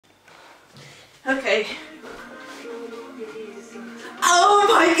Okay. Oh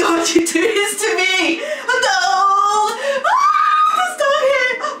my god, you do this to me! No! Ah, this dog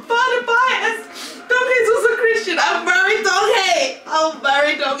hate! Father bias! Dog hate's also Christian. I'm married dog hate! I'll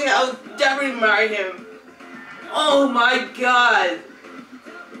marry dog hate. I'll definitely marry him. Oh my god.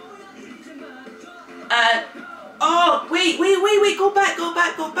 And oh wait, go back.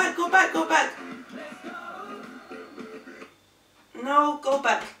 No, go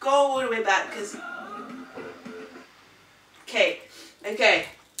back. Go all the way back, because Okay.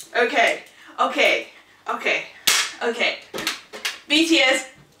 BTS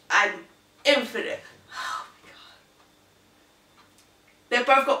and Infinite. Oh my god. They've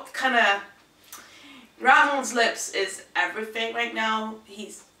both got kind of... Ramon's lips is everything right now.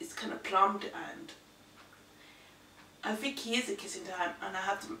 It's kind of plumbed, and I think he is a kissing time, and I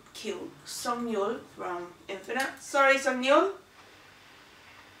have to kill Song from Infinite. Sorry, Song.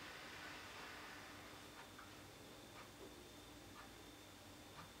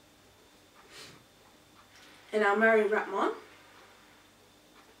 And I'll marry Ramon.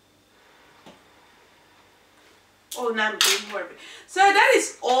 Or Namjoon, whatever. So that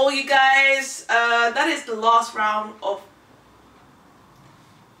is all, you guys. That is the last round of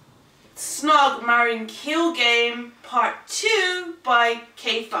Snog Marrying Kill Game Part 2 by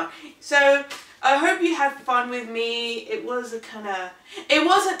Kpop. So I hope you had fun with me. It was it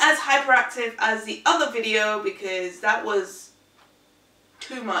wasn't as hyperactive as the other video, because that was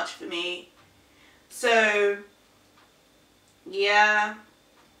too much for me. So yeah,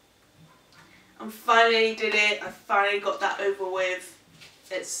 I finally did it. I finally got that over with.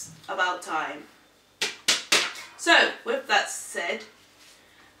 It's about time. So with that said,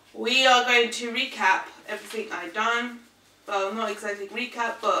 we are going to recap everything I've done. Well, not exactly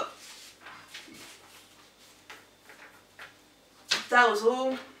recap, but that was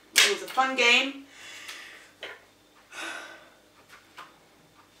all. It was a fun game.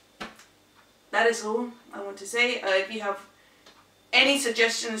 That is all I want to say. If you have any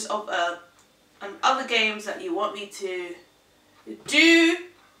suggestions of other games that you want me to do,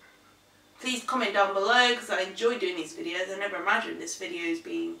 please comment down below, because I enjoy doing these videos. I never imagined this video as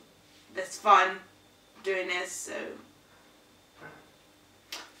being this fun doing this. So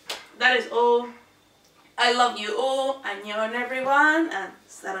that is all. I love you all, and everyone, and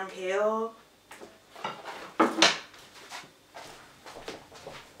Sarang Heo.